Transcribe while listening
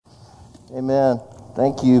Amen.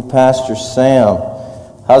 Thank you, Pastor Sam.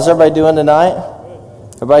 How's everybody doing tonight?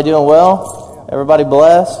 Everybody doing well? Everybody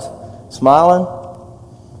blessed? Smiling?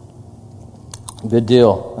 Good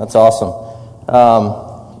deal. That's awesome.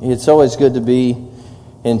 It's always good to be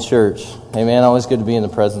in church. Amen. Always good to be in the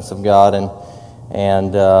presence of God.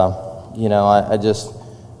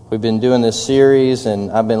 We've been doing this series,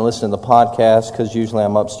 and I've been listening to the podcast because usually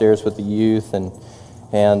I'm upstairs with the youth and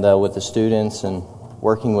with the students and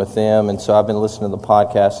working with them, and so I've been listening to the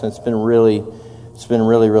podcast, and it's been really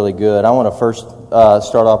good. I want to first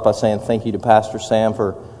start off by saying thank you to Pastor Sam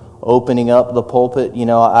for opening up the pulpit. You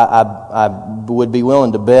know, I would be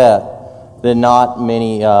willing to bet that not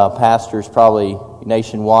many pastors, probably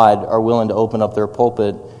nationwide, are willing to open up their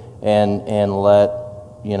pulpit and let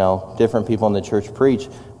different people in the church preach,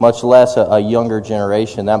 much less a younger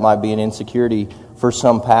generation. That might be an insecurity for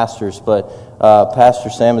some pastors, but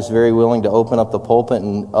Pastor Sam is very willing to open up the pulpit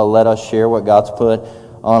and let us share what God's put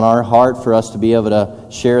on our heart for us to be able to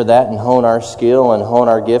share that and hone our skill and hone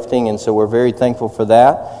our gifting, and so we're very thankful for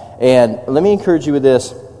that. And let me encourage you with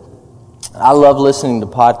this. I love listening to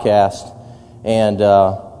podcasts, and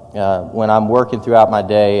when I'm working throughout my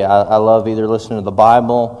day, I love either listening to the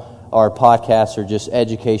Bible or podcasts or just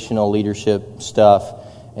educational leadership stuff.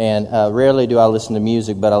 And rarely do I listen to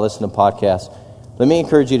music, but I listen to podcasts. Let me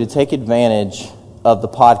encourage you to take advantage of the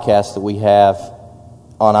podcast that we have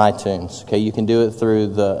on iTunes. Okay, you can do it through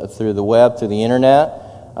the web, through the internet,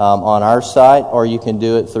 on our site, or you can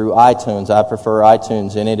do it through iTunes. I prefer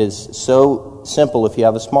iTunes, and it is so simple if you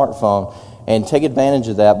have a smartphone. And take advantage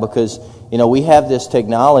of that because we have this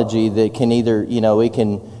technology that can either it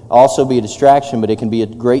can also be a distraction, but it can be a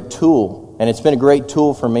great tool. And it's been a great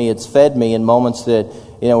tool for me. It's fed me in moments that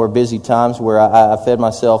were busy times where I fed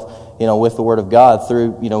myself with the Word of God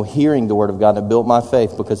through, hearing the Word of God. And it built my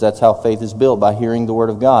faith because that's how faith is built, by hearing the Word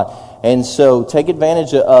of God. And so take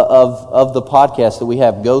advantage of the podcast that we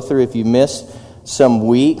have. Go through, if you missed some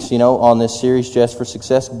weeks, on this series, Just for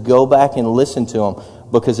Success, go back and listen to them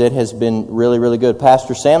because it has been really, really good.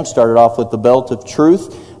 Pastor Sam started off with the belt of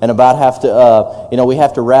truth and about we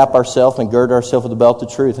have to wrap ourselves and gird ourselves with the belt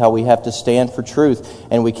of truth, how we have to stand for truth,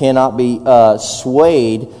 and we cannot be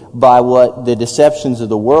swayed by what the deceptions of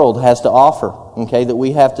the world has to offer, okay? That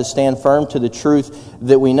we have to stand firm to the truth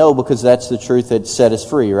that we know because that's the truth that set us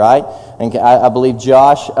free, right? And I believe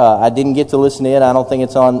Josh, I didn't get to listen to it. I don't think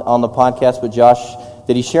it's on the podcast, but Josh,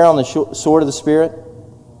 did he share on the sword of the Spirit?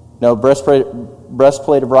 No, breastplate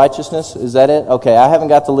of righteousness? Is that it? Okay, I haven't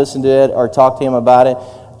got to listen to it or talk to him about it.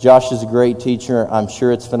 Josh is a great teacher. I'm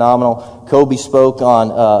sure it's phenomenal. Kobe spoke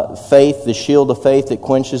on faith, the shield of faith that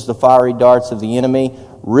quenches the fiery darts of the enemy.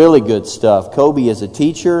 Really good stuff. Kobe is a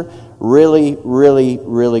teacher. Really, really,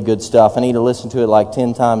 really good stuff. I need to listen to it like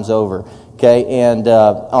 10 times over. Okay, and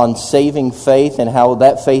on saving faith and how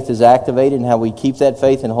that faith is activated and how we keep that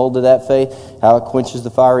faith and hold to that faith, how it quenches the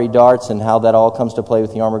fiery darts and how that all comes to play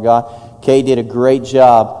with the armor of God. Kay did a great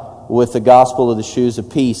job with the gospel of the shoes of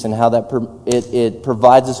peace and how that it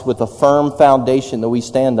provides us with a firm foundation that we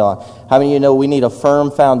stand on. How many of you know we need a firm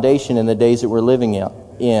foundation in the days that we're living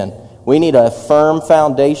in? We need a firm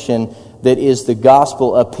foundation that is the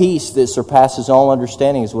gospel, a peace that surpasses all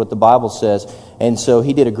understanding is what the Bible says. And so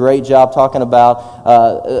he did a great job talking about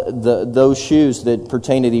those shoes that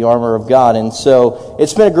pertain to the armor of God. And so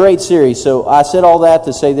it's been a great series. So I said all that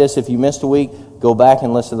to say this: if you missed a week, go back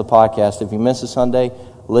and listen to the podcast. If you missed a Sunday,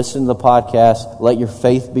 listen to the podcast. Let your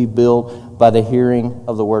faith be built by the hearing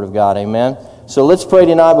of the Word of God. Amen. So let's pray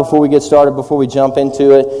tonight before we get started, before we jump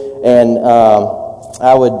into it. And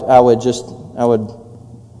I would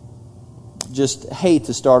just hate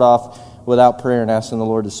to start off without prayer and asking the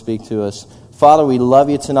Lord to speak to us. Father, we love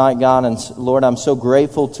you tonight, God, and Lord, I'm so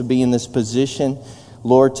grateful to be in this position,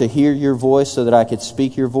 Lord, to hear your voice so that I could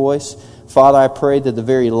speak your voice. Father, I pray that the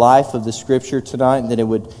very life of the Scripture tonight, that it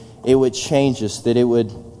would change us, that it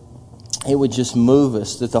would just move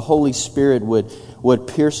us, that the Holy Spirit would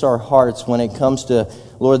pierce our hearts when it comes to,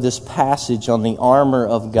 Lord, this passage on the armor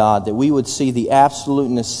of God, that we would see the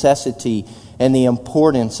absolute necessity and the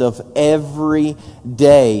importance of every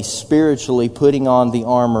day spiritually putting on the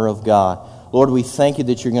armor of God. Lord, we thank you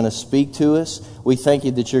that you're going to speak to us. We thank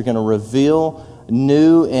you that you're going to reveal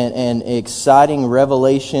new and exciting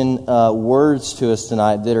revelation words to us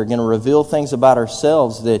tonight that are going to reveal things about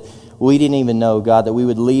ourselves that we didn't even know, God, that we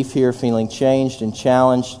would leave here feeling changed and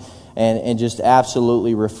challenged and just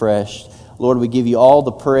absolutely refreshed. Lord, we give you all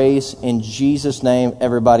the praise. In Jesus' name,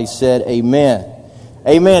 everybody said amen.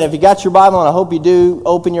 Amen. If you got your Bible, and I hope you do,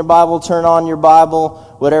 open your Bible, turn on your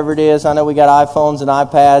Bible, whatever it is. I know we got iPhones and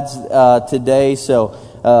iPads today, so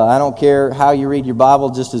I don't care how you read your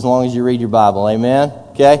Bible, just as long as you read your Bible. Amen?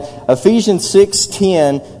 Okay? Ephesians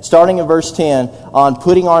 6:10, starting in verse 10, on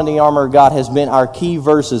putting on the armor of God has been our key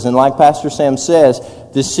verses. And like Pastor Sam says,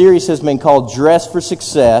 this series has been called Dress for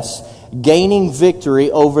Success, Gaining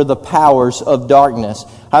Victory Over the Powers of Darkness.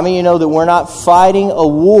 How many of you know that we're not fighting a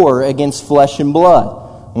war against flesh and blood?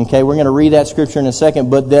 Okay, we're going to read that scripture in a second,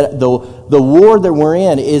 but that the war that we're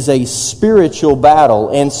in is a spiritual battle.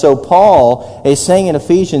 And so Paul is saying in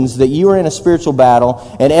Ephesians that you are in a spiritual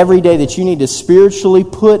battle, and every day that you need to spiritually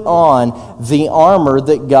put on the armor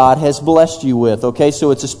that God has blessed you with. Okay,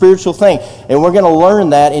 so it's a spiritual thing. And we're going to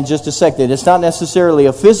learn that in just a second. It's not necessarily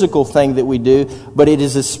a physical thing that we do, but it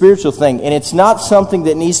is a spiritual thing. And it's not something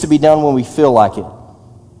that needs to be done when we feel like it.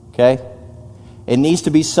 Okay? It needs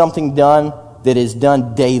to be something done that is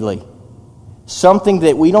done daily. Something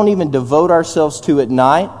that we don't even devote ourselves to at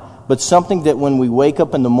night, but something that when we wake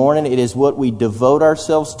up in the morning, it is what we devote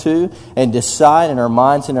ourselves to and decide in our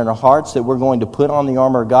minds and in our hearts that we're going to put on the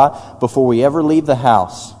armor of God before we ever leave the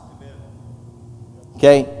house.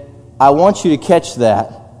 Okay? I want you to catch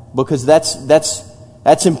that, because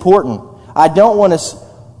that's important. I don't want to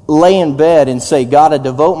lay in bed and say, God, I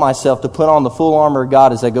devote myself to put on the full armor of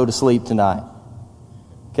God as I go to sleep tonight.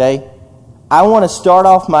 Okay? I want to start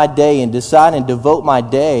off my day and decide and devote my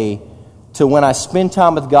day to when I spend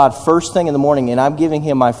time with God first thing in the morning, and I'm giving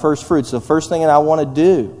Him my first fruits. The first thing that I want to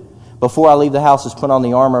do before I leave the house is put on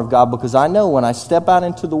the armor of God, because I know when I step out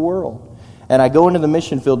into the world and I go into the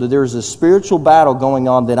mission field that there is a spiritual battle going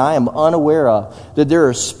on that I am unaware of, that there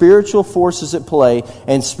are spiritual forces at play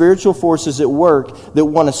and spiritual forces at work that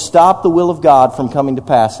want to stop the will of God from coming to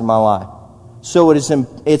pass in my life. So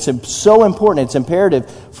it's so important, it's imperative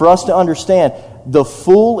for us to understand the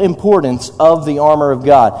full importance of the armor of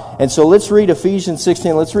God. And so let's read Ephesians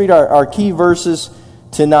 16. Let's read our key verses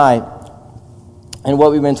tonight and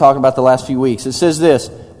what we've been talking about the last few weeks. It says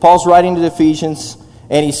this, Paul's writing to the Ephesians,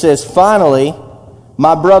 and he says, "Finally,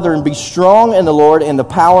 my brethren, be strong in the Lord and the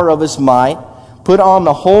power of His might. Put on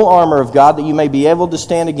the whole armor of God, that you may be able to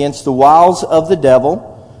stand against the wiles of the devil."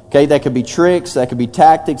 Okay, that could be tricks, that could be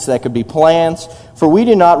tactics, that could be plans. "For we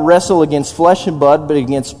do not wrestle against flesh and blood, but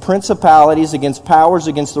against principalities, against powers,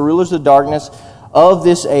 against the rulers of darkness of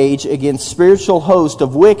this age, against spiritual hosts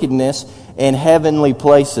of wickedness in heavenly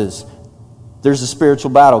places." There's a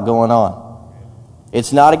spiritual battle going on.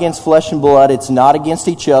 It's not against flesh and blood. It's not against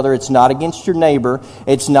each other. It's not against your neighbor.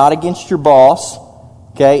 It's not against your boss.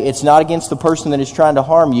 Okay, it's not against the person that is trying to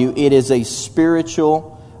harm you. It is a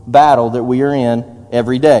spiritual battle that we are in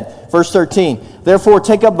every day. Verse 13, "Therefore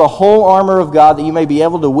take up the whole armor of God, that you may be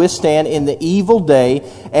able to withstand in the evil day,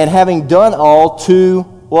 and having done all, to"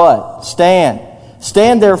 what? "Stand.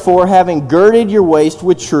 Stand therefore, having girded your waist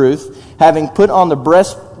with truth, having put on the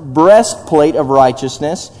breastplate of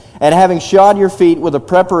righteousness, and having shod your feet with the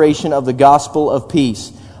preparation of the gospel of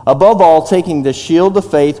peace. Above all, taking the shield of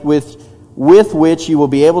faith with which you will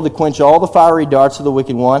be able to quench all the fiery darts of the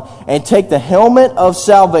wicked one, and take the helmet of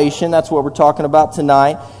salvation." That's what we're talking about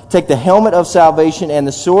tonight. "Take the helmet of salvation and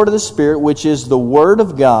the sword of the Spirit, which is the Word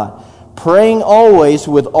of God, praying always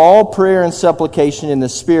with all prayer and supplication in the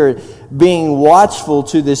Spirit, being watchful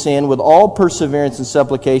to this end with all perseverance and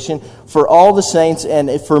supplication for all the saints,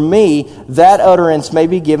 and for me, that utterance may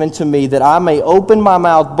be given to me, that I may open my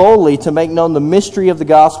mouth boldly to make known the mystery of the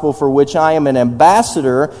gospel, for which I am an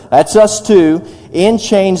ambassador," that's us too, "in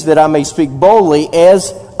chains, that I may speak boldly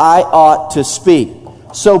as I ought to speak."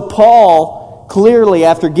 So Paul, clearly,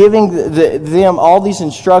 after giving them all these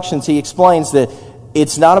instructions, he explains that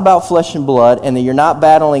it's not about flesh and blood, and that you're not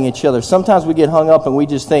battling each other. Sometimes we get hung up and we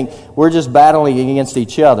just think we're just battling against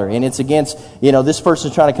each other, and it's against, this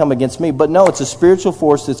person's trying to come against me. But no, it's a spiritual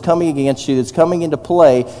force that's coming against you, that's coming into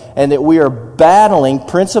play, and that we are battling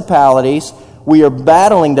principalities. We are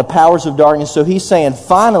battling the powers of darkness. So he's saying,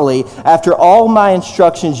 finally, after all my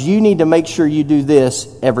instructions, you need to make sure you do this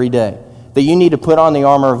every day. That you need to put on the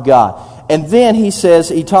armor of God. And then he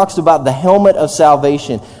talks about the helmet of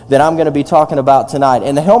salvation that I'm going to be talking about tonight.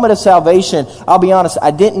 And the helmet of salvation, I'll be honest,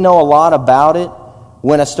 I didn't know a lot about it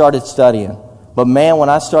when I started studying. But man, when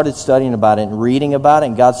I started studying about it and reading about it,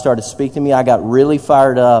 and God started speaking to me, I got really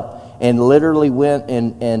fired up and literally went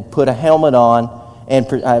and put a helmet on. And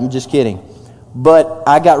I'm just kidding. But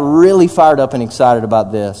I got really fired up and excited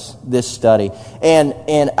about this study. And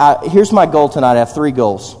here's my goal tonight. I have 3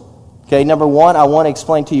 goals. Okay, number 1, I want to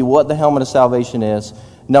explain to you what the helmet of salvation is.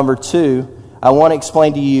 Number 2, I want to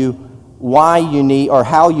explain to you why you need, or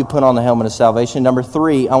how you put on the helmet of salvation. Number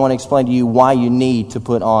 3, I want to explain to you why you need to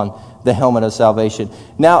put on the helmet of salvation.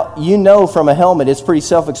 Now, you know from a helmet, it's pretty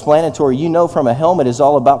self-explanatory. You know from a helmet is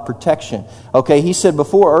all about protection. Okay, he said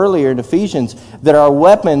before earlier in Ephesians that our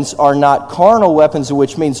weapons are not carnal weapons,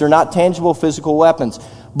 which means they're not tangible physical weapons.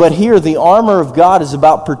 But here, the armor of God is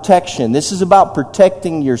about protection. This is about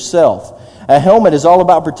protecting yourself. A helmet is all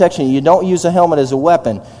about protection. You don't use a helmet as a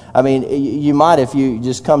weapon. I mean, you might if you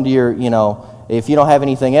just come to your, if you don't have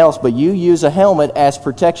anything else, but you use a helmet as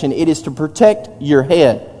protection. It is to protect your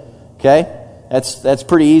head. Okay? That's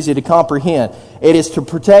pretty easy to comprehend. It is to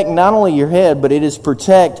protect not only your head, but it is to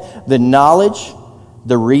protect the knowledge,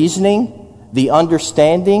 the reasoning, the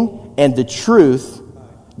understanding, and the truth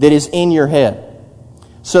that is in your head.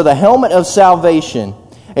 So the helmet of salvation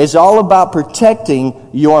is all about protecting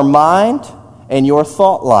your mind and your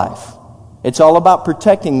thought life. It's all about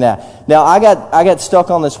protecting that. Now, I got stuck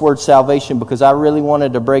on this word salvation because I really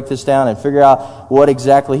wanted to break this down and figure out what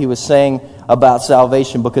exactly he was saying about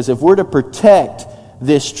salvation. Because if we're to protect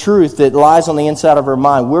this truth that lies on the inside of our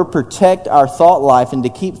mind, we're to protect our thought life and to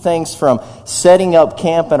keep things from setting up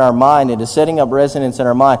camp in our mind and to setting up residence in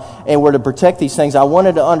our mind, and we're to protect these things. I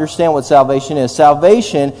wanted to understand what salvation is.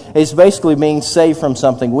 Salvation is basically being saved from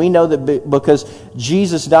something. We know that because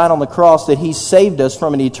Jesus died on the cross that he saved us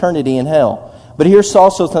from an eternity in hell. But here's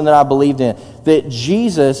also something that I believed in, that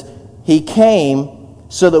Jesus, he came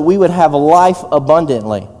so that we would have a life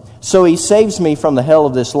abundantly. So he saves me from the hell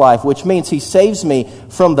of this life, which means he saves me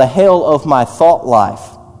from the hell of my thought life.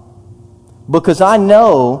 Because I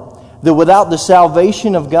know that without the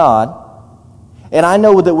salvation of God, and I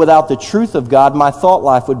know that without the truth of God, my thought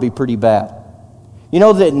life would be pretty bad. You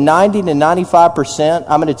know that 90 to 95%,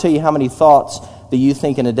 I'm going to tell you how many thoughts that you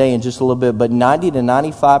think in a day in just a little bit, but 90 to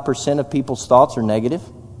 95% of people's thoughts are negative.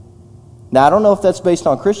 Now, I don't know if that's based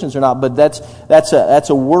on Christians or not, but that's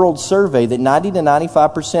a world survey that 90 to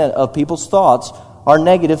 95% of people's thoughts are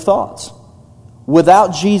negative thoughts.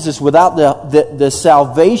 Without Jesus, without the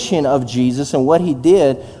salvation of Jesus and what he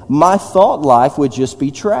did, my thought life would just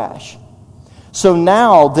be trash. So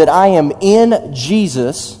now that I am in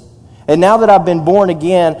Jesus, and now that I've been born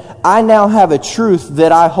again, I now have a truth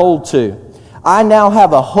that I hold to. I now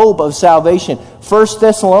have a hope of salvation. 1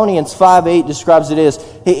 Thessalonians 5:8 describes it as,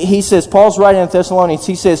 he says, Paul's writing in Thessalonians,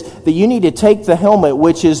 he says that you need to take the helmet,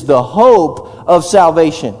 which is the hope of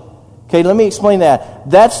salvation. Okay, let me explain that.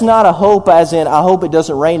 That's not a hope as in, I hope it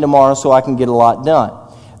doesn't rain tomorrow so I can get a lot done.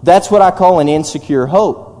 That's what I call an insecure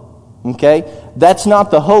hope. Okay? That's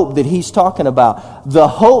not the hope that he's talking about. The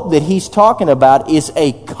hope that he's talking about is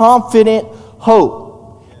a confident hope.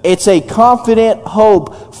 It's a confident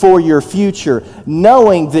hope for your future,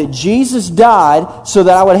 knowing that Jesus died so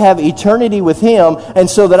that I would have eternity with him and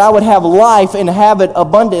so that I would have life and have it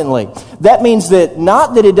abundantly. That means that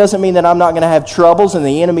not that it doesn't mean that I'm not going to have troubles and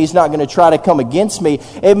the enemy's not going to try to come against me.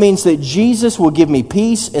 It means that Jesus will give me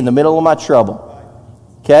peace in the middle of my trouble.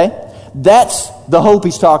 Okay? That's the hope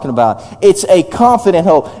he's talking about. It's a confident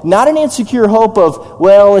hope, not an insecure hope of,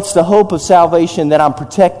 well, it's the hope of salvation that I'm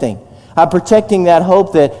protecting. I'm protecting that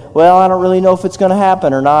hope that, well, I don't really know if it's going to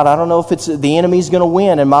happen or not. I don't know if the enemy's going to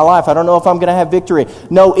win in my life. I don't know if I'm going to have victory.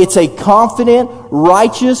 No, it's a confident,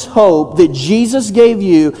 righteous hope that Jesus gave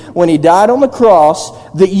you when he died on the cross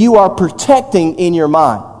that you are protecting in your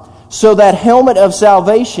mind. So that helmet of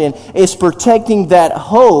salvation is protecting that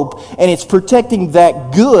hope, and it's protecting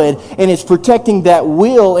that good, and it's protecting that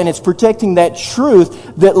will, and it's protecting that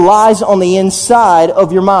truth that lies on the inside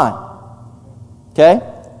of your mind. Okay?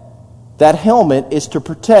 That helmet is to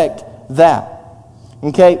protect that.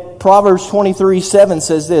 Okay? Proverbs 23:7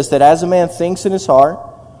 says this, that as a man thinks in his heart,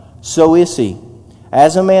 so is he.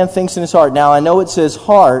 As a man thinks in his heart. Now, I know it says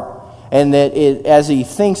heart, and that as he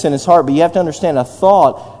thinks in his heart, but you have to understand a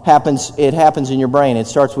thought happens in your brain. It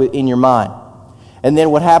starts in your mind. And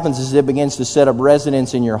then what happens is it begins to set up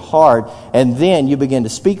residence in your heart, and then you begin to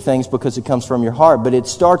speak things because it comes from your heart. But it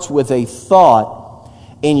starts with a thought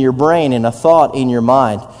in your brain and a thought in your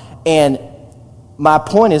mind. And my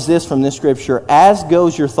point is this from this scripture, as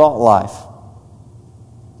goes your thought life.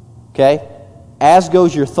 Okay? As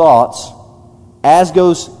goes your thoughts, as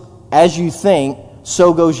you think,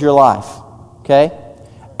 so goes your life. Okay?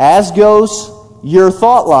 As goes your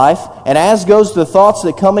thought life, and as goes the thoughts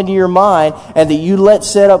that come into your mind and that you let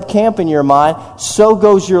set up camp in your mind, so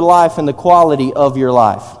goes your life and the quality of your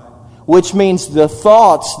life. Which means the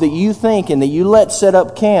thoughts that you think and that you let set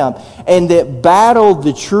up camp and that battle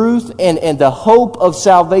the truth and the hope of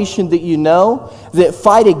salvation that you know, that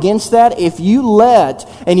fight against that, if you let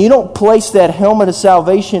and you don't place that helmet of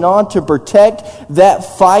salvation on to protect that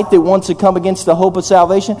fight that wants to come against the hope of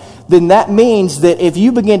salvation, then that means that if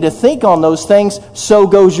you begin to think on those things, so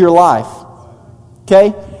goes your life.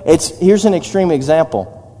 Okay? Here's an extreme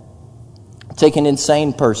example. Take an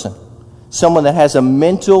insane person. Someone that has a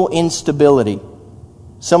mental instability.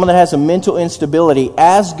 Someone that has a mental instability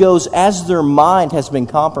as their mind has been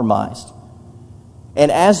compromised.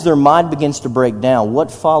 And as their mind begins to break down,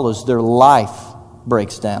 what follows? Their life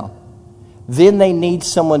breaks down. Then they need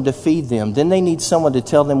someone to feed them. Then they need someone to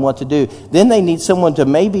tell them what to do. Then they need someone to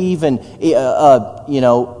maybe even,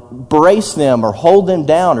 brace them or hold them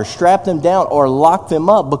down or strap them down or lock them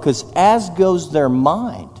up. Because as goes their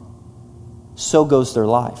mind, so goes their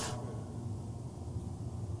life.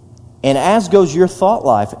 And as goes your thought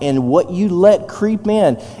life and what you let creep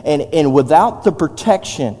in. And without the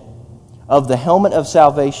protection of the helmet of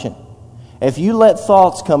salvation, if you let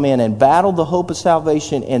thoughts come in and battle the hope of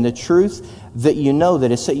salvation and the truth that you know that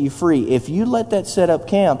has set you free, if you let that set up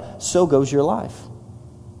camp, so goes your life.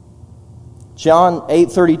 John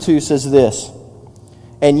 8:32 says this,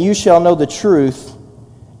 "And you shall know the truth,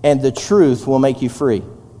 and the truth will make you free."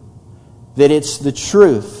 That it's the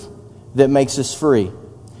truth that makes us free.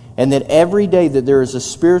 And that every day that there is a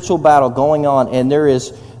spiritual battle going on, and there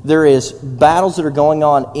is battles that are going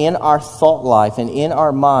on in our thought life and in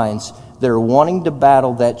our minds that are wanting to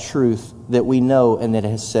battle that truth that we know and that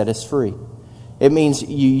has set us free. It means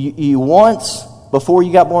you once, before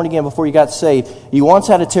you got born again, before you got saved, you once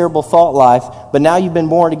had a terrible thought life, but now you've been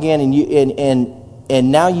born again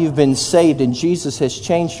and now you've been saved and Jesus has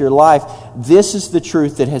changed your life. This is the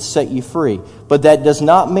truth that has set you free. But that does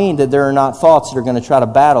not mean that there are not thoughts that are going to try to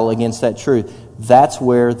battle against that truth. That's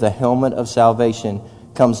where the helmet of salvation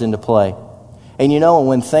comes into play. And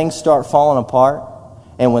when things start falling apart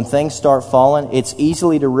and when things start falling, it's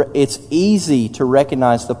easy to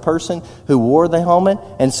recognize the person who wore the helmet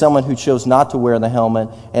and someone who chose not to wear the helmet,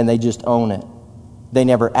 and they just own it. They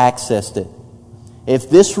never accessed it.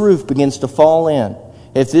 If this roof begins to fall in,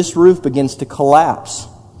 if this roof begins to collapse,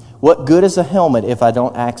 what good is a helmet if I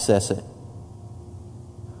don't access it?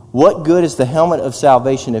 What good is the helmet of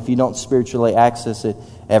salvation if you don't spiritually access it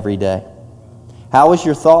every day? How is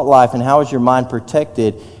your thought life and how is your mind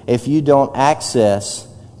protected if you don't access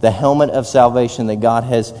the helmet of salvation that God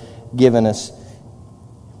has given us?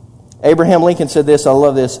 Abraham Lincoln said this, I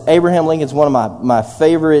love this. Abraham Lincoln's one of my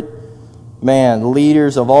favorite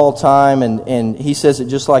leaders of all time, and he says it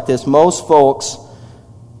just like this. Most folks,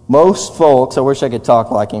 I wish I could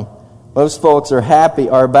talk like him. Most folks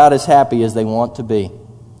are about as happy as they want to be.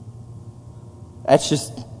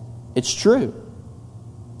 It's true.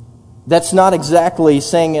 That's not exactly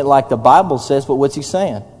saying it like the Bible says, but what's he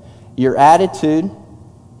saying? Your attitude,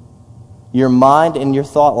 your mind, and your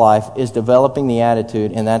thought life is developing the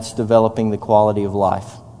attitude, and that's developing the quality of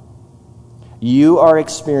life. You are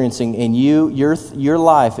experiencing, and your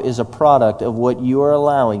life is a product of what you are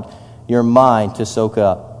allowing your mind to soak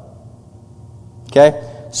up. Okay?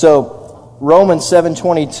 So, Romans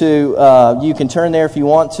 7:22, you can turn there if you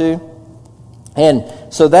want to. And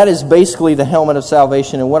so that is basically the helmet of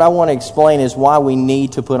salvation. And what I want to explain is why we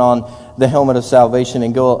need to put on the helmet of salvation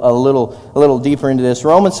and go a little deeper into this.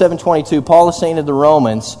 Romans 7:22, Paul is saying to the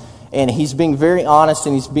Romans, and he's being very honest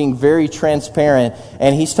and he's being very transparent.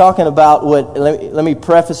 And he's talking about let me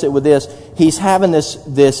preface it with this. He's having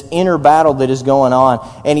this inner battle that is going on.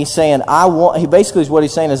 And he's saying, I want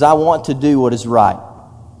to do what is right.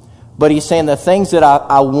 But he's saying the things that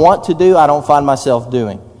I want to do, I don't find myself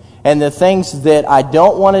doing. And the things that I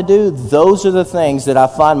don't want to do, those are the things that I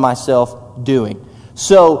find myself doing.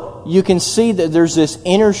 So you can see that there's this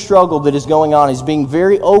inner struggle that is going on. He's being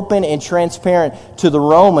very open and transparent to the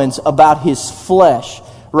Romans about his flesh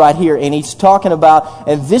right here. And he's talking about,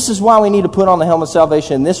 and this is why we need to put on the helmet of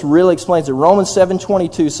salvation. And this really explains it. Romans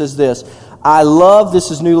 7:22 says this,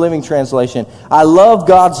 this is New Living Translation, I love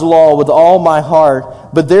God's law with all my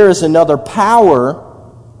heart, but there is another power,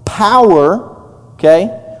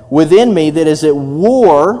 within me that is at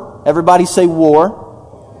war. Everybody say war.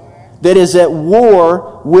 That is at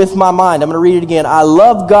war with my mind. I'm going to read it again. I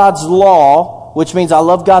love God's law, which means I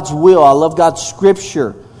love God's will. I love God's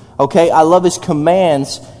scripture. Okay? I love His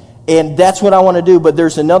commands. And that's what I want to do. But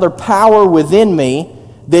there's another power within me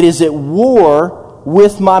that is at war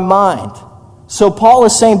with my mind. So Paul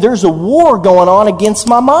is saying there's a war going on against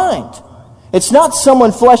my mind. It's not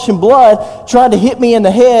someone flesh and blood trying to hit me in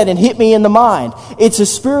the head and hit me in the mind. It's a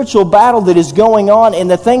spiritual battle that is going on,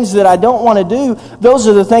 and the things that I don't want to do, those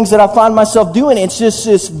are the things that I find myself doing. It's just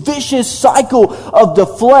this vicious cycle of the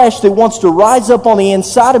flesh that wants to rise up on the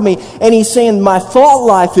inside of me. And he's saying my thought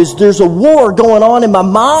life there's a war going on in my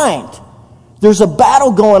mind There's a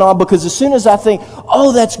battle going on because as soon as I think,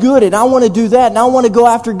 oh, that's good, and I want to do that, and I want to go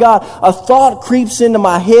after God, a thought creeps into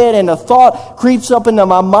my head, and a thought creeps up into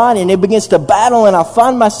my mind, and it begins to battle, and I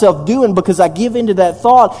find myself doing because I give into that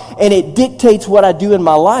thought, and it dictates what I do in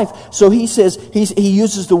my life. So he says, he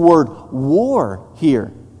uses the word war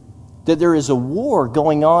here, that there is a war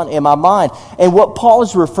going on in my mind. And what Paul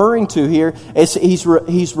is referring to here is he's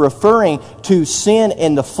referring to sin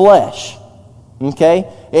in the flesh. Okay?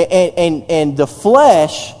 And the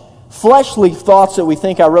fleshly thoughts that we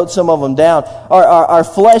think, I wrote some of them down, our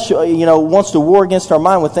flesh, wants to war against our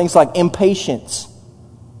mind with things like impatience.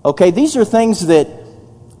 Okay? These are things that,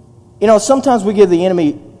 sometimes we give the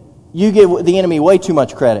enemy way too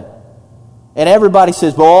much credit. And everybody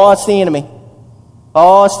says, well, it's the enemy.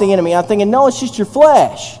 Oh, it's the enemy. I'm thinking, no, it's just your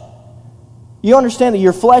flesh. You understand that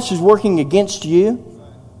your flesh is working against you?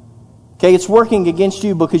 Okay, it's working against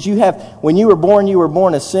you because when you were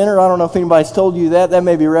born a sinner. I don't know if anybody's told you that. That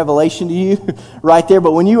may be revelation to you right there.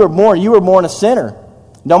 But when you were born a sinner.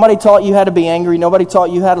 Nobody taught you how to be angry. Nobody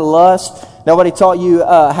taught you how to lust. Nobody taught you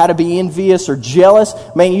how to be envious or jealous.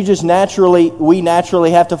 Man, we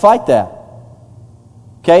naturally have to fight that.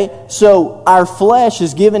 Okay, so our flesh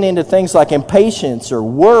is given into things like impatience or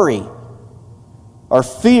worry or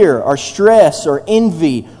fear or stress or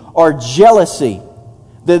envy or jealousy.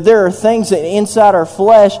 That there are things inside our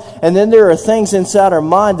flesh, and then there are things inside our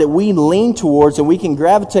mind that we lean towards and we can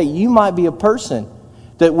gravitate. You might be a person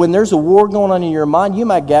that when there's a war going on in your mind, you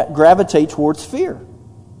might gravitate towards fear.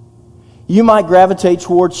 You might gravitate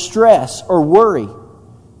towards stress or worry.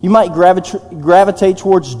 You might gravitate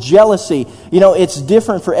towards jealousy. It's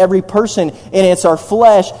different for every person, and it's our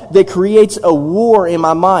flesh that creates a war in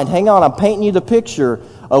my mind. Hang on, I'm painting you the picture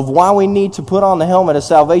of why we need to put on the helmet of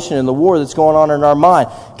salvation in the war that's going on in our mind.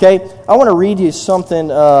 Okay, I want to read you something.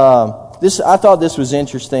 I thought this was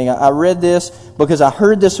interesting. I read this because I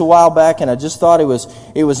heard this a while back, and I just thought it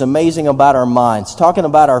was amazing about our minds. Talking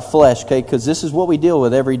about our flesh, okay, because this is what we deal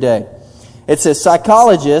with every day. It says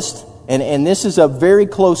psychologists, and this is a very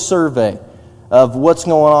close survey of what's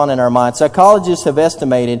going on in our mind. Psychologists have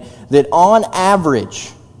estimated that on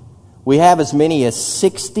average, we have as many as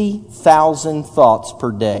 60,000 thoughts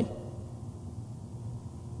per day.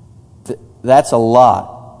 That's a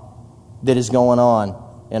lot that is going on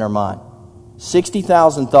in our mind.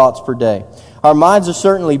 60,000 thoughts per day. Our minds are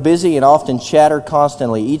certainly busy and often chatter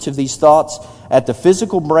constantly. Each of these thoughts at the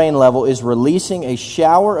physical brain level is releasing a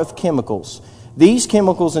shower of chemicals. These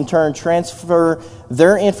chemicals in turn transfer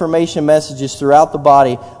their information messages throughout the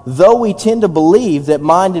body. Though we tend to believe that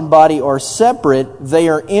mind and body are separate, they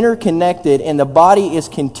are interconnected, and the body is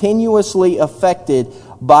continuously affected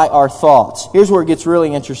by our thoughts. Here's where it gets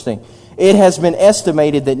really interesting. It has been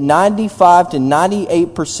estimated that 95 to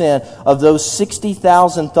 98% of those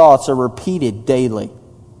 60,000 thoughts are repeated daily.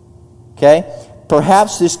 Okay?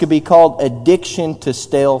 Perhaps this could be called addiction to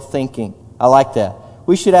stale thinking. I like that.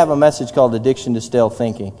 We should have a message called Addiction to Stale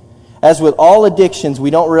Thinking. As with all addictions, we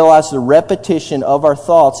don't realize the repetition of our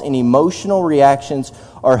thoughts and emotional reactions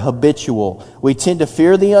are habitual. We tend to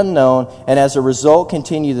fear the unknown and as a result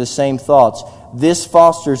continue the same thoughts. This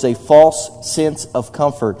fosters a false sense of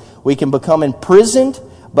comfort. We can become imprisoned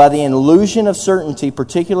by the illusion of certainty,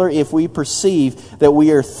 particularly if we perceive that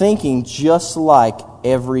we are thinking just like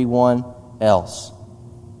everyone else.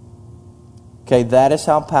 Okay, that is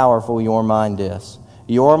how powerful your mind is.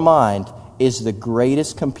 Your mind is the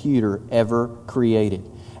greatest computer ever created.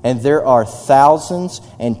 And there are thousands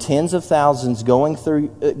and tens of thousands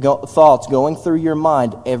thoughts going through your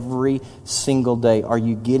mind every single day. Are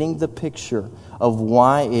you getting the picture of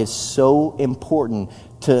why it's so important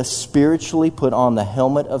to spiritually put on the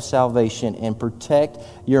helmet of salvation and protect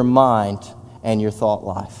your mind and your thought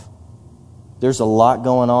life? There's a lot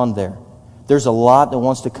going on there. There's a lot that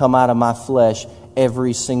wants to come out of my flesh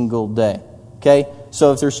every single day. Okay?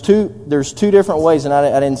 So if there's two different ways, and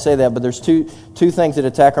I didn't say that, but there's two things that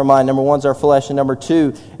attack our mind. Number one is our flesh, and number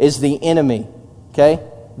two is the enemy. Okay?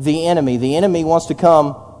 The enemy. The enemy wants to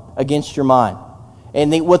come against your mind.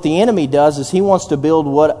 And what the enemy does is he wants to build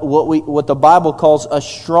what the Bible calls a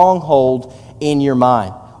stronghold in your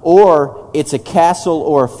mind. Or it's a castle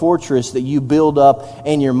or a fortress that you build up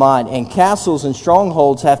in your mind. And castles and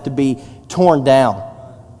strongholds have to be torn down.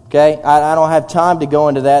 Okay, I don't have time to go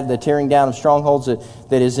into that, the tearing down of strongholds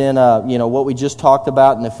that is in what we just talked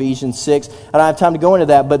about in Ephesians 6. I don't have time to go into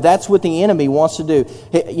that, but that's what the enemy wants to do.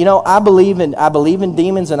 I believe in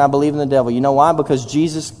demons and I believe in the devil. You know why? Because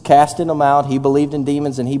Jesus casted them out. He believed in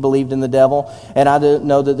demons and he believed in the devil. And I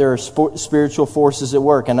know that there are spiritual forces at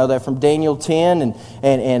work. I know that from Daniel 10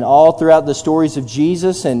 and all throughout the stories of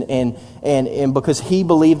Jesus and because he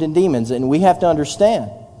believed in demons. And we have to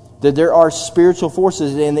understand that there are spiritual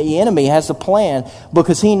forces, and the enemy has a plan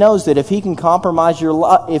because he knows that if he can compromise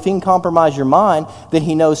your mind, then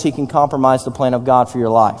he knows he can compromise the plan of God for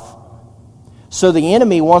your life. So the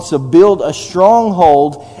enemy wants to build a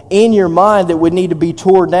stronghold in your mind that would need to be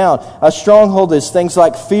torn down. A stronghold is things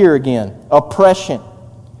like fear again, oppression,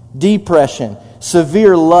 depression,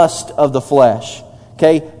 severe lust of the flesh,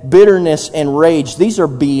 okay, bitterness and rage. These are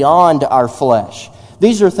beyond our flesh.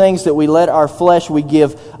 These are things that we let our flesh, we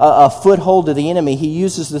give a foothold to the enemy. He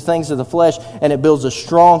uses the things of the flesh and it builds a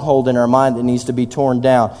stronghold in our mind that needs to be torn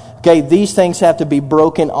down. Okay, these things have to be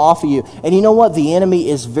broken off of you. And you know what? The enemy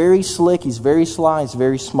is very slick. He's very sly. He's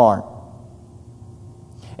very smart.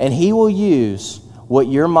 And he will use what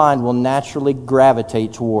your mind will naturally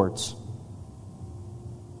gravitate towards.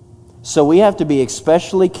 So we have to be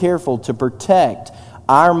especially careful to protect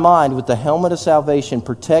our mind with the helmet of salvation,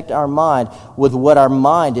 protect our mind with what our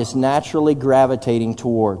mind is naturally gravitating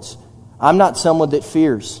towards. I'm not someone that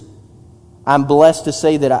fears. I'm blessed to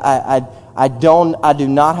say that I do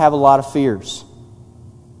not have a lot of fears.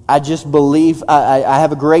 I just believe, I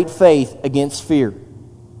have a great faith against fear.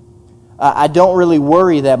 I don't really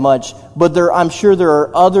worry that much, but I'm sure there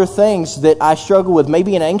are other things that I struggle with.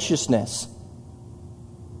 Maybe an anxiousness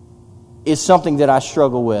is something that I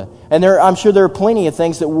struggle with. And I'm sure there are plenty of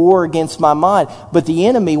things that war against my mind. But the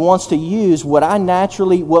enemy wants to use what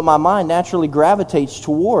my mind naturally gravitates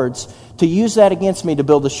towards, to use that against me to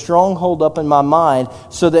build a stronghold up in my mind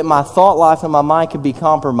so that my thought life and my mind can be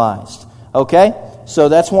compromised. Okay? So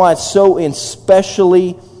that's why it's so it's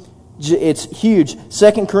huge.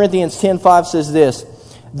 2 Corinthians 10:5 says this,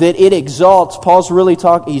 that it exalts. He's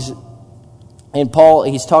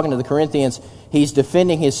talking to the Corinthians. He's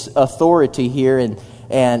defending his authority here,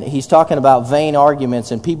 and he's talking about vain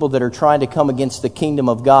arguments and people that are trying to come against the kingdom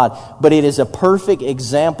of God. But it is a perfect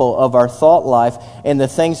example of our thought life and the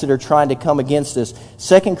things that are trying to come against us.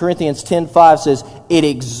 2 Corinthians 10:5 says, it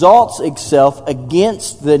exalts itself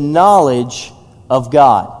against the knowledge of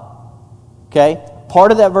God. Okay?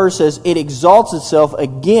 Part of that verse says, it exalts itself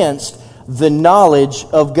against the knowledge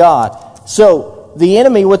of God. So,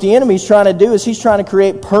 what the enemy is trying to do is he's trying to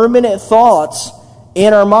create permanent thoughts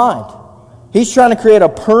in our mind. He's trying to create a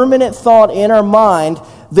permanent thought in our mind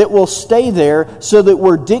that will stay there so that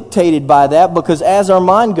we're dictated by that, because as our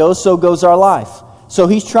mind goes, so goes our life. So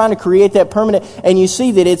he's trying to create that permanent. And you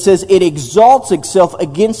see that it says it exalts itself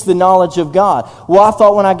against the knowledge of God. Well, I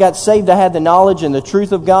thought when I got saved I had the knowledge and the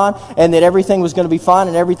truth of God and that everything was going to be fine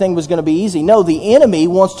and everything was going to be easy. No, the enemy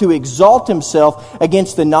wants to exalt himself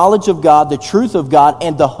against the knowledge of God, the truth of God,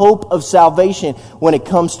 and the hope of salvation when it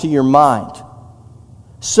comes to your mind.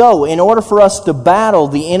 So, in order for us to battle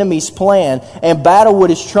the enemy's plan and battle what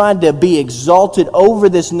is trying to be exalted over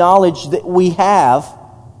this knowledge that we have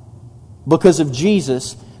because of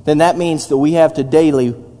Jesus, then that means that we have to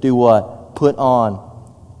daily do what? Put on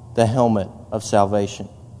the helmet of salvation.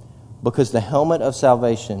 Because the helmet of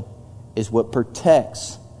salvation is what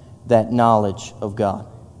protects that knowledge of God.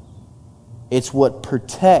 It's what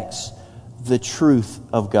protects the truth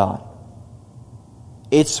of God.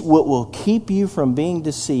 It's what will keep you from being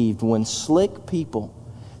deceived when slick people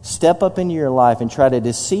step up into your life and try to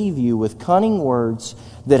deceive you with cunning words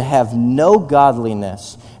that have no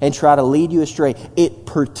godliness and try to lead you astray. It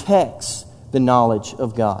protects the knowledge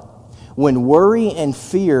of God. When worry and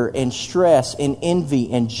fear and stress and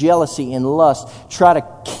envy and jealousy and lust try to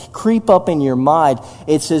creep up in your mind,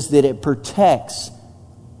 it says that it protects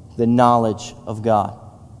the knowledge of God.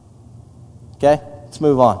 Okay? Let's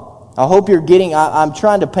move on. I hope you're getting, I'm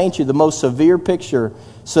trying to paint you the most severe picture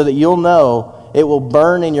so that you'll know, it will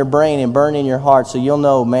burn in your brain and burn in your heart, so you'll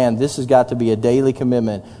know, man, this has got to be a daily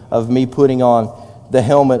commitment of me putting on the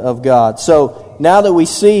helmet of God. So now that we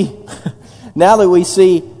see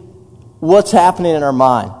what's happening in our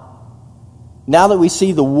mind, now that we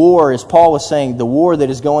see the war, as Paul was saying, the war that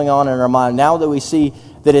is going on in our mind, now that we see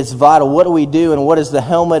that it's vital, what do we do and what is the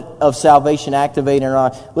helmet of salvation activating in our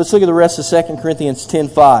life? Let's look at the rest of 2 Corinthians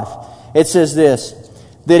 10:5. It says this,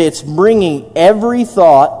 that it's bringing every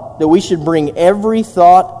thought, that we should bring every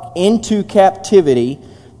thought into captivity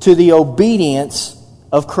to the obedience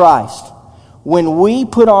of Christ. When we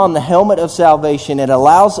put on the helmet of salvation, it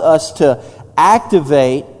allows us to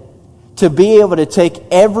activate to be able to take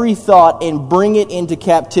every thought and bring it into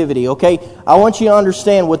captivity. Okay? I want you to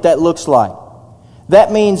understand what that looks like.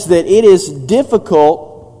 That means that it is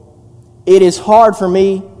difficult, it is hard for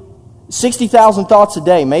me, 60,000 thoughts a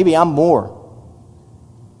day, maybe I'm more.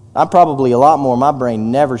 I'm probably a lot more. My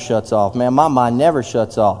brain never shuts off. Man, my mind never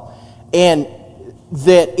shuts off. And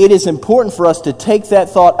that it is important for us to take that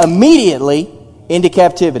thought immediately into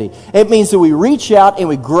captivity. It means that we reach out and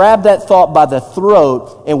we grab that thought by the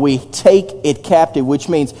throat and we take it captive, which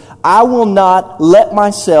means I will not let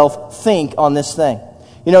myself think on this thing.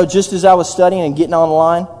 You know, just as I was studying and getting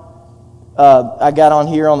online, I got on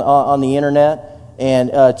here on the internet and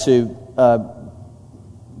to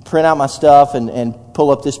print out my stuff and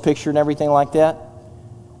pull up this picture and everything like that.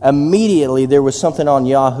 Immediately there was something on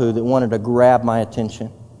Yahoo that wanted to grab my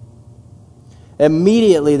attention.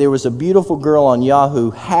 Immediately there was a beautiful girl on Yahoo,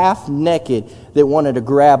 half naked, that wanted to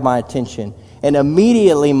grab my attention. And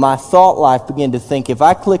immediately my thought life began to think, if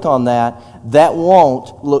I click on that, that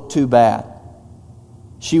won't look too bad.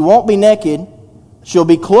 She won't be naked. She'll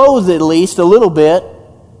be clothed at least a little bit.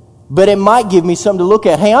 But it might give me something to look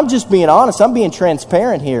at. Hey, I'm just being honest. I'm being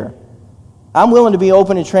transparent here. I'm willing to be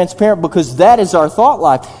open and transparent because that is our thought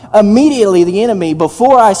life. Immediately the enemy,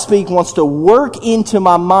 before I speak, wants to work into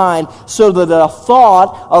my mind so that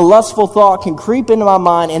a lustful thought can creep into my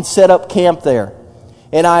mind and set up camp there.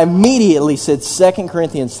 And I immediately said 2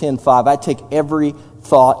 Corinthians 10:5, I take every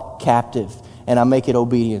thought captive and I make it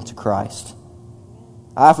obedient to Christ.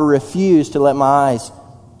 I have refused to let my eyes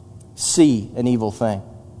see an evil thing.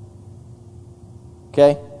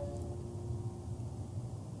 Okay?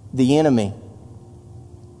 The enemy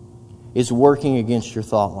is working against your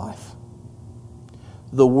thought life.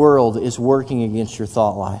 The world is working against your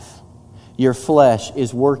thought life. Your flesh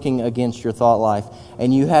is working against your thought life.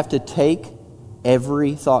 And you have to take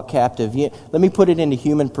every thought captive. Let me put it into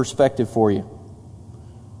human perspective for you.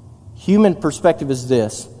 Human perspective is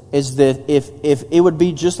this, is that if it would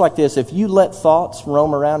be just like this, if you let thoughts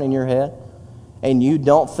roam around in your head and you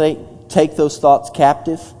don't take those thoughts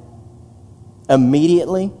captive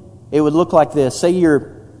immediately, it would look like this. Say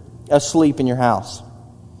you're asleep in your house.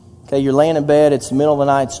 Okay, you're laying in bed, it's the middle of the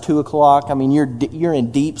night, it's 2 o'clock. I mean, you're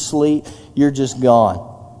in deep sleep, you're just gone.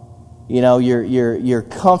 You know, you're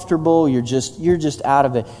comfortable, you're just out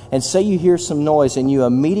of it. And say you hear some noise and you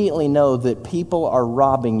immediately know that people are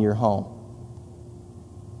robbing your home.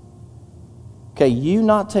 Okay, you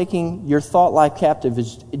not taking your thought life captive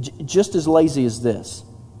is just as lazy as this.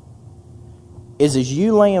 Is as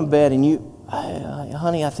you lay in bed and you,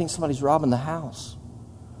 honey, I think somebody's robbing the house.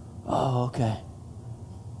 Oh, okay.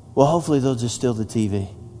 Well, hopefully they'll just steal the TV.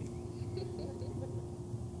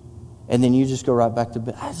 And then you just go right back to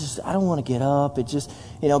bed. I don't want to get up. It just,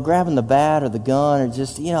 grabbing the bat or the gun or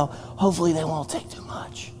just, hopefully they won't take too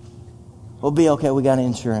much. We'll be okay. We got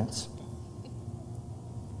insurance.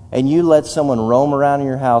 And you let someone roam around in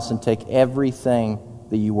your house and take everything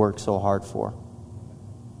that you work so hard for.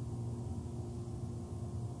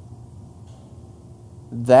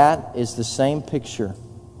 That is the same picture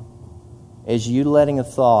as you letting a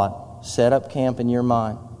thought set up camp in your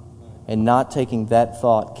mind and not taking that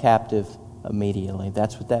thought captive immediately.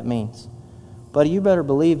 That's what that means. But you better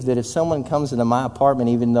believe that if someone comes into my apartment,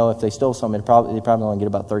 even though if they stole something, they probably only get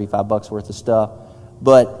about $35 worth of stuff.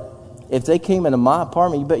 But if they came into my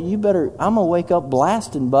apartment, you better, I'm going to wake up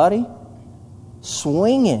blasting, buddy.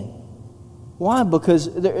 Swinging. Why?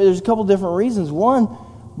 Because there's a couple different reasons. One,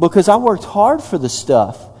 because I worked hard for the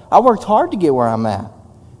stuff. I worked hard to get where I'm at.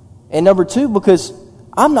 And number two, because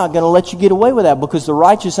I'm not going to let you get away with that, because the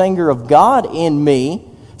righteous anger of God in me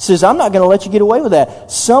says I'm not going to let you get away with that.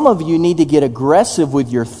 Some of you need to get aggressive with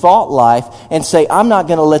your thought life and say, I'm not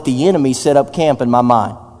going to let the enemy set up camp in my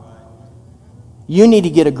mind. You need to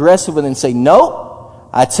get aggressive with it and say, nope,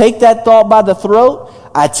 I take that thought by the throat,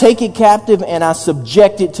 I take it captive, and I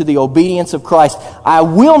subject it to the obedience of Christ. I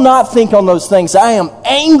will not think on those things. I am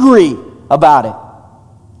angry about it.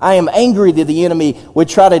 I am angry that the enemy would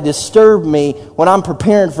try to disturb me when I'm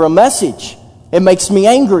preparing for a message. It makes me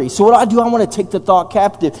angry. So what do? I want to take the thought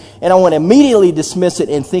captive and I want to immediately dismiss it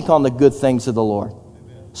and think on the good things of the Lord.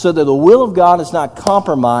 So that the will of God is not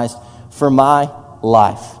compromised for my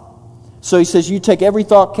life. So he says you take every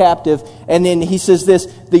thought captive, and then he says this,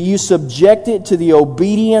 that you subject it to the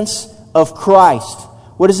obedience of Christ.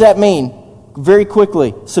 What does that mean? Very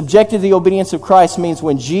quickly, subjected to the obedience of Christ means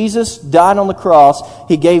when Jesus died on the cross,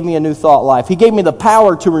 He gave me a new thought life. He gave me the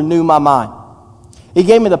power to renew my mind. He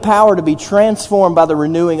gave me the power to be transformed by the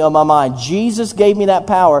renewing of my mind. Jesus gave me that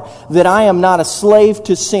power that I am not a slave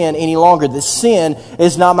to sin any longer. That sin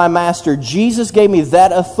is not my master. Jesus gave me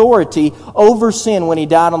that authority over sin when He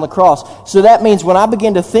died on the cross. So that means when I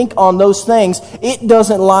begin to think on those things, it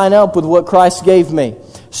doesn't line up with what Christ gave me.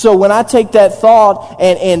 So when I take that thought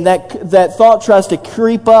and that thought tries to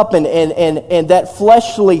creep up and that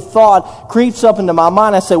fleshly thought creeps up into my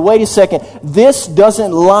mind, I say, wait a second, this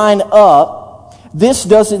doesn't line up. This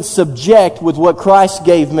doesn't subject with what Christ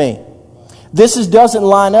gave me. This doesn't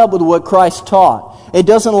line up with what Christ taught. It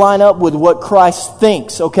doesn't line up with what Christ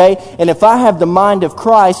thinks, okay? And if I have the mind of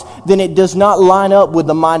Christ, then it does not line up with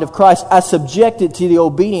the mind of Christ. I subject it to the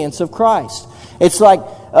obedience of Christ. It's like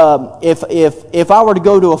if I were to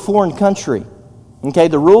go to a foreign country, okay,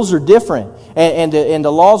 the rules are different and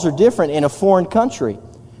the laws are different in a foreign country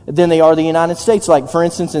than they are the United States. Like, for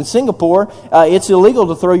instance, in Singapore, it's illegal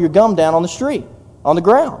to throw your gum down on the street, on the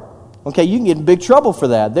ground. Okay, you can get in big trouble for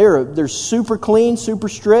that. They're super clean, super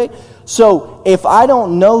strict. So if I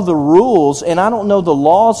don't know the rules and I don't know the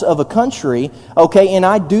laws of a country, okay, and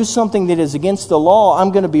I do something that is against the law, I'm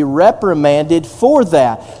going to be reprimanded for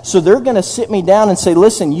that. So they're going to sit me down and say,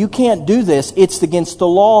 listen, you can't do this. It's against the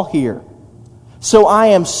law here. So I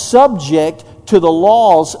am subject to the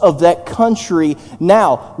laws of that country.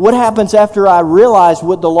 Now, what happens after I realize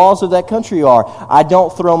what the laws of that country are? I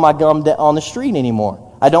don't throw my gum on the street anymore.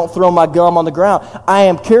 I don't throw my gum on the ground. I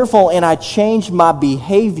am careful and I change my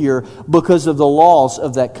behavior because of the laws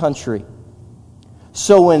of that country.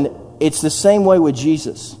 So when it's the same way with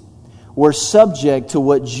Jesus. We're subject to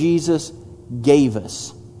what Jesus gave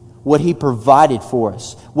us, what He provided for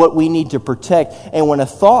us, what we need to protect. And when a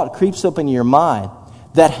thought creeps up in your mind,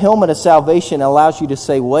 that helmet of salvation allows you to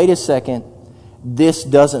say, wait a second, this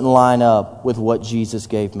doesn't line up with what Jesus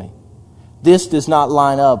gave me. This does not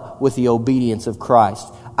line up with the obedience of Christ.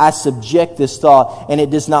 I subject this thought, and it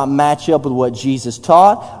does not match up with what Jesus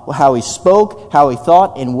taught, how He spoke, how He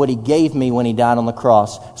thought, and what He gave me when He died on the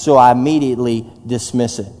cross. So I immediately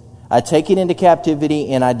dismiss it. I take it into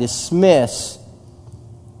captivity, and I dismiss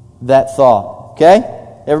that thought.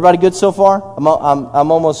 Okay? Everybody good so far? I'm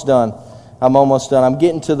almost done. I'm almost done. I'm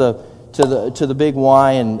getting to the big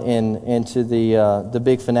why and to the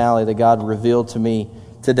big finale that God revealed to me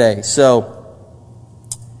today. So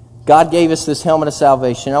God gave us this helmet of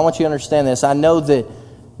salvation. I want you to understand this. I know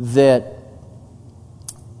that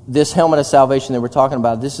this helmet of salvation that we're talking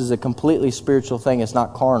about, this is a completely spiritual thing. It's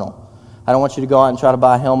not carnal. I don't want you to go out and try to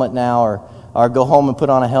buy a helmet now or go home and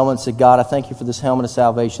put on a helmet and say, God, I thank you for this helmet of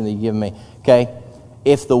salvation that you've given me. Okay?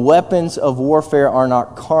 If the weapons of warfare are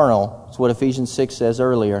not carnal, that's what Ephesians 6 says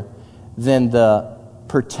earlier, then the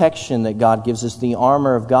protection that God gives us, the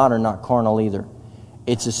armor of God, are not carnal either.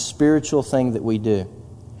 It's a spiritual thing that we do.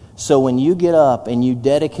 So when you get up and you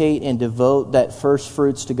dedicate and devote that first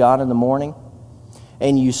fruits to God in the morning,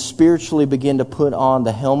 and you spiritually begin to put on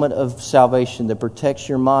the helmet of salvation that protects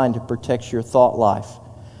your mind, that protects your thought life.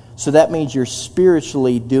 So that means you're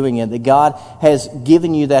spiritually doing it. That God has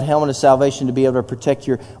given you that helmet of salvation to be able to protect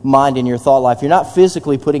your mind and your thought life. You're not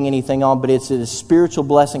physically putting anything on, but it's a spiritual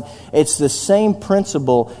blessing. It's the same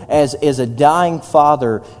principle as a dying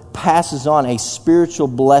father passes on a spiritual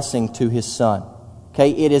blessing to his son.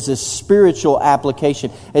 Okay, it is a spiritual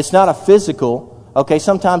application. It's not a physical. Okay,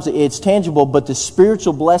 sometimes it's tangible, but the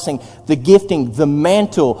spiritual blessing, the gifting, the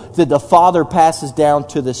mantle that the Father passes down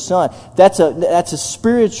to the Son, that's a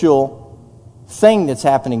spiritual thing that's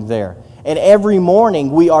happening there. And every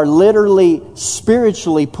morning we are literally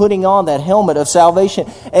spiritually putting on that helmet of salvation.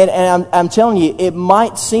 And I'm telling you, it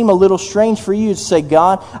might seem a little strange for you to say,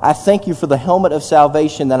 God, I thank you for the helmet of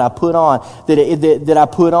salvation that I put on, that I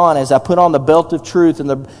put on as I put on the belt of truth and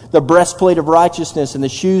the breastplate of righteousness and the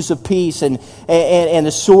shoes of peace and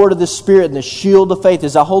the sword of the Spirit and the shield of faith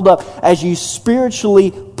as I hold up, as you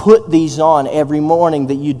spiritually put these on every morning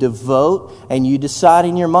that you devote and you decide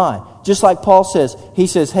in your mind. Just like Paul says, he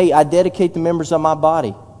says, hey, I dedicate the members of my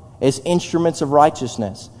body as instruments of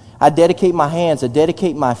righteousness. I dedicate my hands, I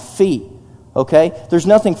dedicate my feet. Okay? There's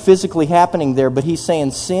nothing physically happening there, but he's saying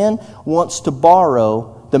sin wants to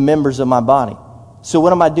borrow the members of my body. So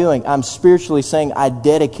what am I doing? I'm spiritually saying I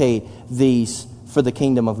dedicate these for the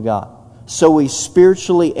kingdom of God. So we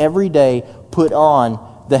spiritually every day put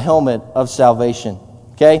on the helmet of salvation.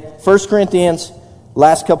 Okay? 1 Corinthians,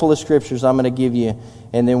 last couple of scriptures I'm going to give you,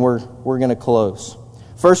 and then we're going to close.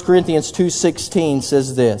 1 Corinthians 2:16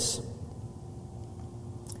 says this.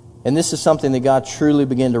 And this is something that God truly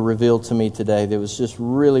began to reveal to me today that was just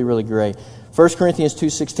really, really great. 1 Corinthians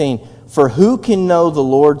 2:16. For who can know the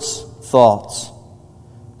Lord's thoughts?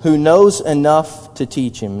 Who knows enough to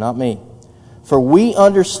teach him? Not me. For we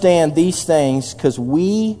understand these things because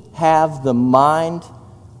we have the mind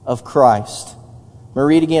of Christ. I'm going to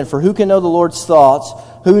read again. For who can know the Lord's thoughts?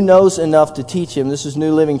 Who knows enough to teach him? This is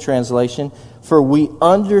New Living Translation. For we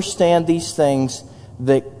understand these things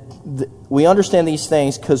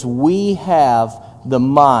because we have the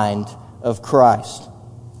mind of Christ.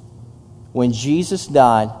 When Jesus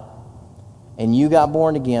died and you got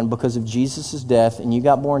born again because of Jesus' death, and you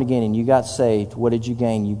got born again and you got saved, what did you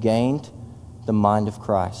gain? You gained the mind of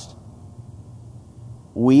Christ.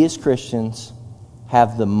 We as Christians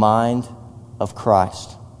have the mind of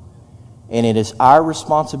Christ. And it is our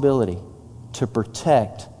responsibility to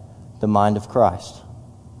protect the mind of Christ.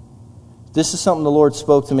 This is something the Lord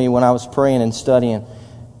spoke to me when I was praying and studying.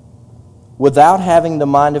 Without having the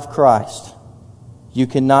mind of Christ, you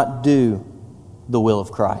cannot do the will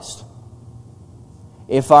of Christ.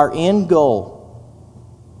 If our end goal,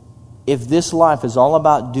 if this life is all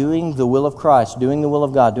about doing the will of Christ, doing the will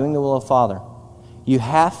of God, doing the will of Father,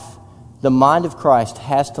 the mind of Christ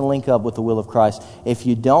has to link up with the will of Christ. If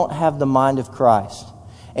you don't have the mind of Christ,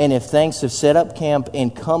 and if things have set up camp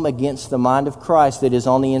and come against the mind of Christ that is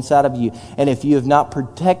on the inside of you, and if you have not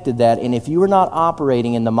protected that, and if you are not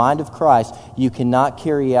operating in the mind of Christ, you cannot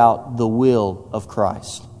carry out the will of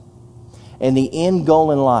Christ. And the end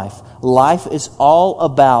goal in life is all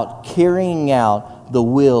about carrying out the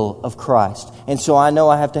will of Christ. And so I know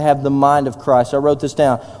I have to have the mind of Christ. I wrote this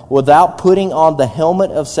down. Without putting on the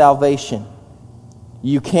helmet of salvation,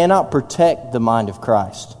 you cannot protect the mind of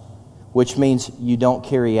Christ, which means you don't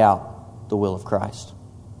carry out the will of Christ.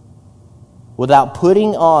 Without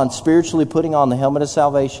spiritually putting on the helmet of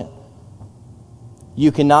salvation,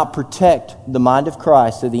 you cannot protect the mind of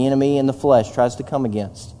Christ that the enemy in the flesh tries to come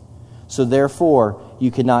against. So therefore,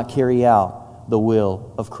 you cannot carry out the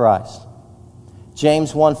will of Christ.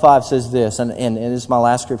 James 1:5 says this, and this is my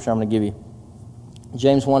last scripture I'm going to give you.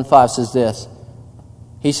 James 1:5 says this.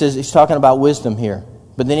 He says, he's talking about wisdom here.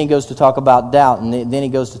 But then he goes to talk about doubt, and then he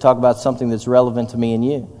goes to talk about something that's relevant to me and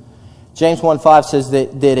you. James 1:5 says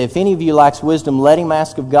that if any of you lacks wisdom, let him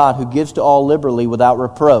ask of God, who gives to all liberally without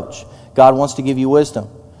reproach. God wants to give you wisdom.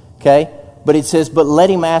 Okay? But it says, but let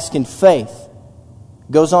him ask in faith.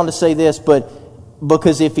 Goes on to say this, but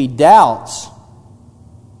because if he doubts,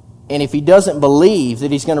 and if he doesn't believe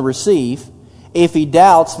that he's going to receive, if he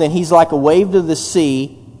doubts, then he's like a wave to the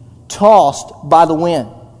sea, tossed by the wind.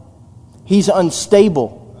 He's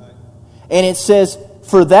unstable. And it says,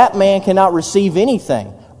 for that man cannot receive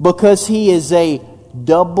anything, because he is a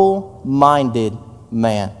double-minded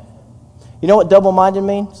man. You know what double-minded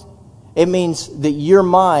means? It means that your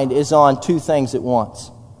mind is on two things at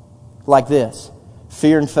once. Like this.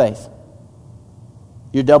 Fear and faith.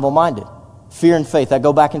 You're double-minded. Fear and faith. I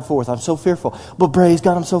go back and forth. I'm so fearful. But praise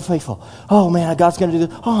God, I'm so faithful. Oh man, God's going to do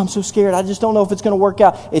this. Oh, I'm so scared. I just don't know if it's going to work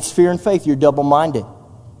out. It's fear and faith. You're double-minded.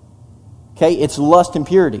 Okay? It's lust and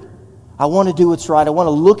purity. I want to do what's right. I want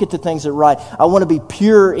to look at the things that are right. I want to be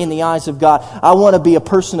pure in the eyes of God. I want to be a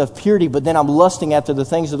person of purity, but then I'm lusting after the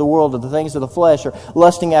things of the world or the things of the flesh, or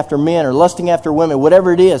lusting after men or lusting after women.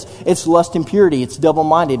 Whatever it is, it's lust and purity. It's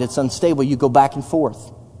double-minded. It's unstable. You go back and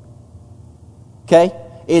forth. Okay?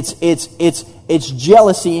 It's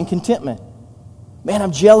jealousy and contentment. Man,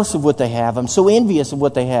 I'm jealous of what they have. I'm so envious of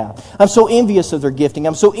what they have. I'm so envious of their gifting.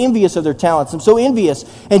 I'm so envious of their talents. I'm so envious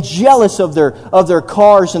and jealous of their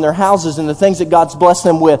cars and their houses and the things that God's blessed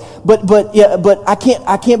them with. But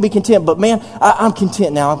I can't be content. But man, I'm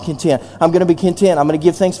content now. I'm content. I'm going to be content. I'm going to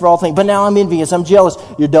give thanks for all things. But now I'm envious. I'm jealous.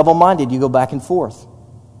 You're double-minded. You go back and forth.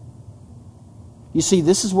 You see,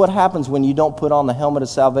 this is what happens when you don't put on the helmet of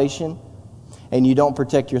salvation and you don't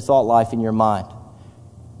protect your thought life in your mind.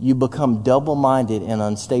 You become double-minded and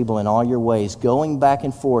unstable in all your ways, going back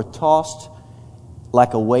and forth, tossed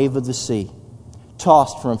like a wave of the sea,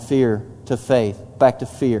 tossed from fear to faith, back to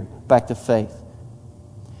fear, back to faith.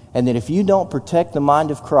 And that if you don't protect the mind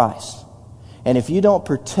of Christ, and if you don't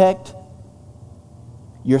protect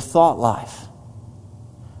your thought life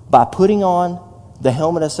by putting on the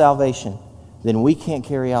helmet of salvation, then we can't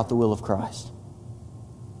carry out the will of Christ.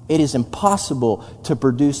 It is impossible to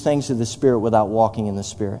produce things of the Spirit without walking in the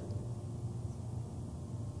Spirit.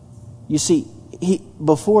 You see,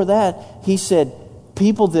 before that, he said,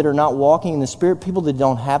 people that are not walking in the Spirit, people that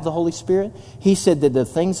don't have the Holy Spirit, he said that the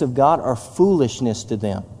things of God are foolishness to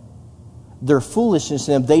them. They're foolishness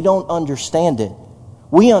to them. They don't understand it.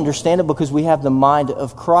 We understand it because we have the mind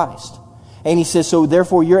of Christ. And he says, so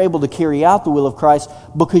therefore you're able to carry out the will of Christ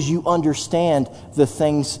because you understand the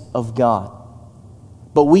things of God.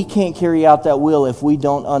 But we can't carry out that will if we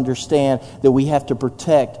don't understand that we have to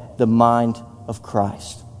protect the mind of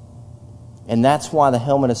Christ. And that's why the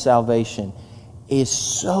helmet of salvation is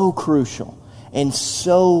so crucial and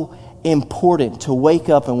so important to wake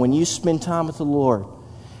up, and when you spend time with the Lord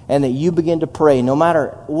and that you begin to pray, no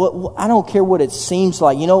matter what, I don't care what it seems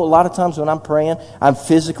like. You know, a lot of times when I'm praying, I'm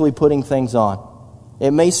physically putting things on.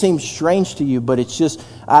 It may seem strange to you, but it's just,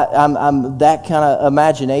 I'm that kind of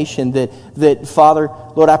imagination that Father,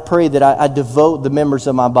 Lord, I pray that I devote the members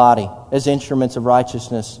of my body as instruments of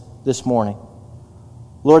righteousness this morning.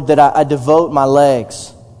 Lord, that I devote my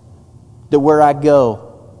legs, that where I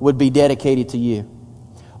go would be dedicated to you.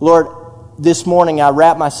 Lord, this morning I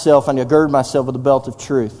wrap myself and I gird myself with a belt of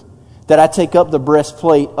truth, that I take up the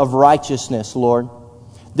breastplate of righteousness, Lord,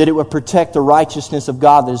 that it would protect the righteousness of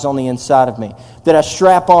God that is on the inside of me, that I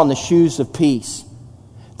strap on the shoes of peace,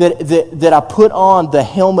 that I put on the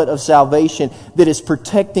helmet of salvation that is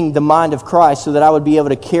protecting the mind of Christ, so that I would be able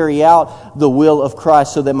to carry out the will of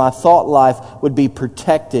Christ, so that my thought life would be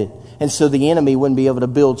protected, and so the enemy wouldn't be able to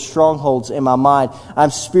build strongholds in my mind. I'm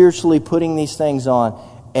spiritually putting these things on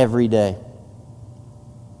every day.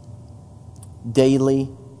 Daily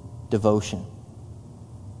devotion,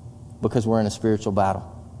 because we're in a spiritual battle.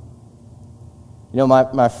 You know,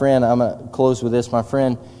 my friend, I'm going to close with this. My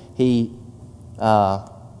friend, he bought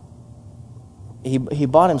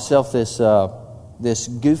himself this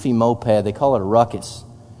goofy moped. They call it a Ruckus,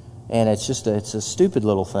 and it's a stupid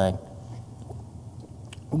little thing.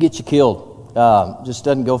 It'll get you killed. Just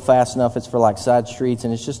doesn't go fast enough. It's for like side streets,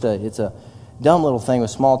 and it's a dumb little thing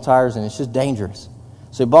with small tires, and it's just dangerous.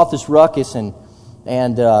 So he bought this Ruckus, and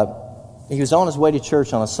he was on his way to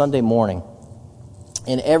church on a Sunday morning.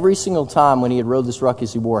 And every single time when he had rode this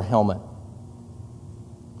Ruckus, he wore a helmet.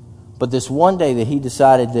 But this one day that he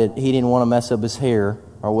decided that he didn't want to mess up his hair,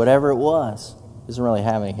 or whatever it was, he doesn't really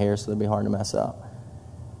have any hair, so it'd be hard to mess up.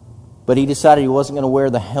 But he decided he wasn't going to wear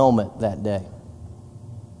the helmet that day.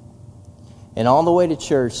 And on the way to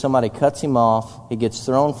church, somebody cuts him off. He gets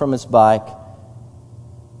thrown from his bike,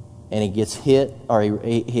 and he gets hit, or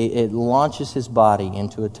it launches his body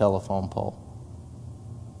into a telephone pole.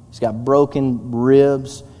 He's got broken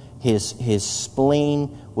ribs. His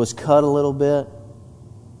spleen was cut a little bit.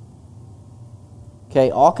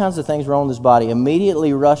 Okay, all kinds of things wrong with his body.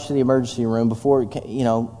 Immediately rushed to the emergency room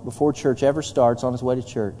before church ever starts, on his way to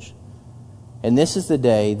church. And this is the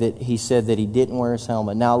day that he said that he didn't wear his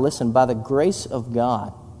helmet. Now listen, by the grace of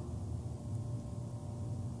God,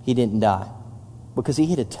 he didn't die, because he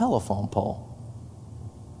hit a telephone pole.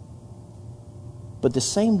 But the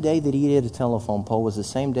same day that he hit a telephone pole was the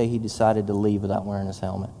same day he decided to leave without wearing his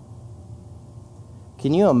helmet.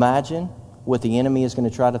 Can you imagine what the enemy is going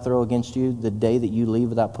to try to throw against you the day that you leave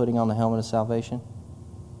without putting on the helmet of salvation?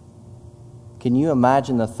 Can you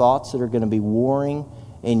imagine the thoughts that are going to be warring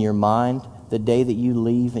in your mind the day that you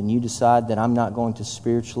leave and you decide that I'm not going to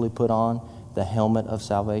spiritually put on the helmet of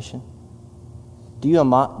salvation? Can you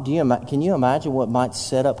imagine what might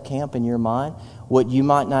set up camp in your mind? What you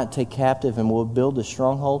might not take captive and will build a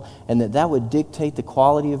stronghold, and that would dictate the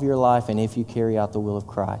quality of your life and if you carry out the will of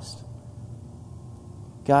Christ.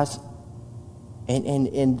 Guys,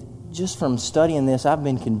 and just from studying this, I've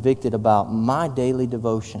been convicted about my daily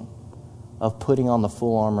devotion of putting on the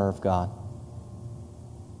full armor of God.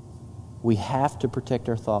 We have to protect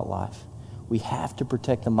our thought life. We have to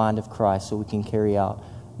protect the mind of Christ so we can carry out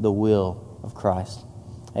the will of Christ.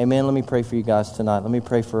 Amen. Let me pray for you guys tonight. Let me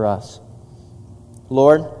pray for us.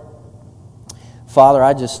 Lord, Father,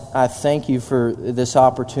 I thank you for this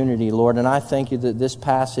opportunity, Lord, and I thank you that this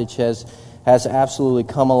passage has absolutely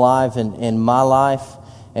come alive in my life,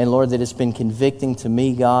 and Lord, that it's been convicting to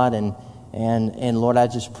me, God, and Lord, I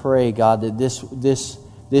just pray, God, that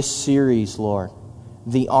this series, Lord,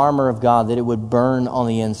 the armor of God, that it would burn on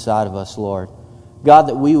the inside of us, Lord. God,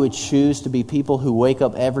 that we would choose to be people who wake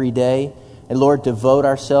up every day and, Lord, devote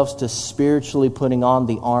ourselves to spiritually putting on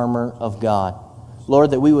the armor of God.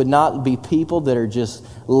 Lord, that we would not be people that are just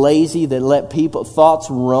lazy, that let thoughts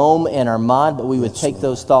roam in our mind, but we would take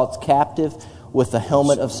those thoughts captive with the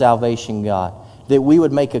helmet of salvation, God. That we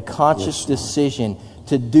would make a conscious decision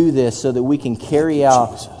to do this so that we can carry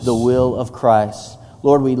out the will of Christ.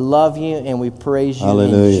 Lord, we love you and we praise you.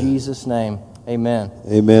 Hallelujah. In Jesus' name. Amen.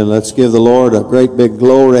 Amen. Let's give the Lord a great big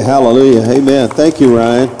glory. Hallelujah. Amen. Thank you,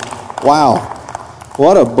 Ryan. Wow.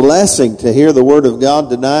 What a blessing to hear the Word of God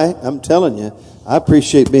tonight. I'm telling you, I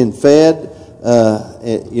appreciate being fed.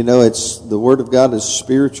 It's the Word of God is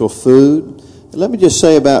spiritual food. And let me just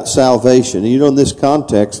say about salvation. In this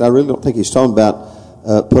context, I really don't think he's talking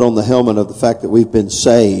about put on the helmet of the fact that we've been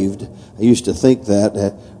saved. I used to think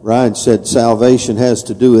that. Ryan said salvation has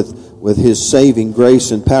to do with his saving grace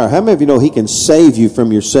and power. How many of you know he can save you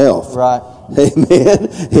from yourself? Right. Amen.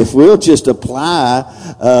 If we'll just apply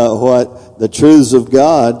what the truths of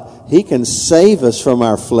God, He can save us from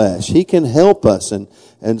our flesh. He can help us.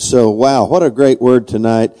 And so, wow, what a great word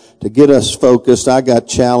tonight to get us focused. I got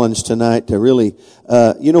challenged tonight to really,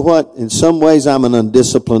 you know what? In some ways, I'm an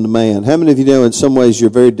undisciplined man. How many of you know in some ways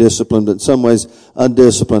you're very disciplined, but in some ways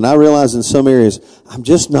undisciplined? I realize in some areas I'm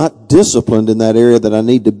just not disciplined in that area that I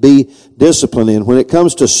need to be disciplined in. When it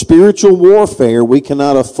comes to spiritual warfare, we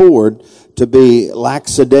cannot afford to be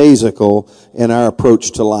lackadaisical in our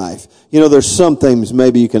approach to life. You know, there's some things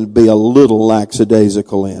maybe you can be a little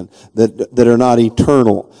lackadaisical in that are not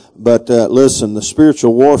eternal. But listen, the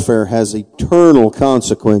spiritual warfare has eternal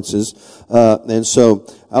consequences. And so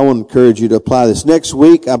I want to encourage you to apply this. Next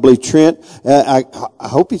week, I believe Trent, I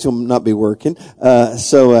hope he's going to not be working.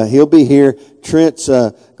 So he'll be here. Trent's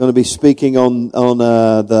going to be speaking on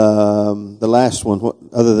the last one,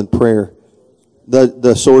 other than prayer.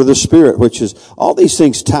 The sword of the Spirit, which is, all these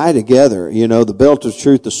things tie together. You know, the belt of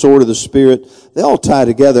truth, the sword of the Spirit, they all tie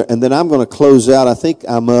together. And then I'm going to close out. I think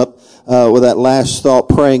I'm up with that last thought,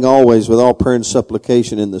 praying always with all prayer and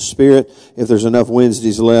supplication in the Spirit. If there's enough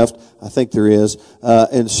Wednesdays left, I think there is.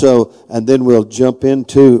 And then we'll jump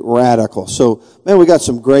into radical. So, man, we got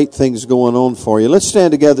some great things going on for you. Let's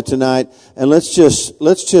stand together tonight and let's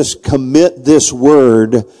just commit this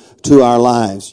word to our lives.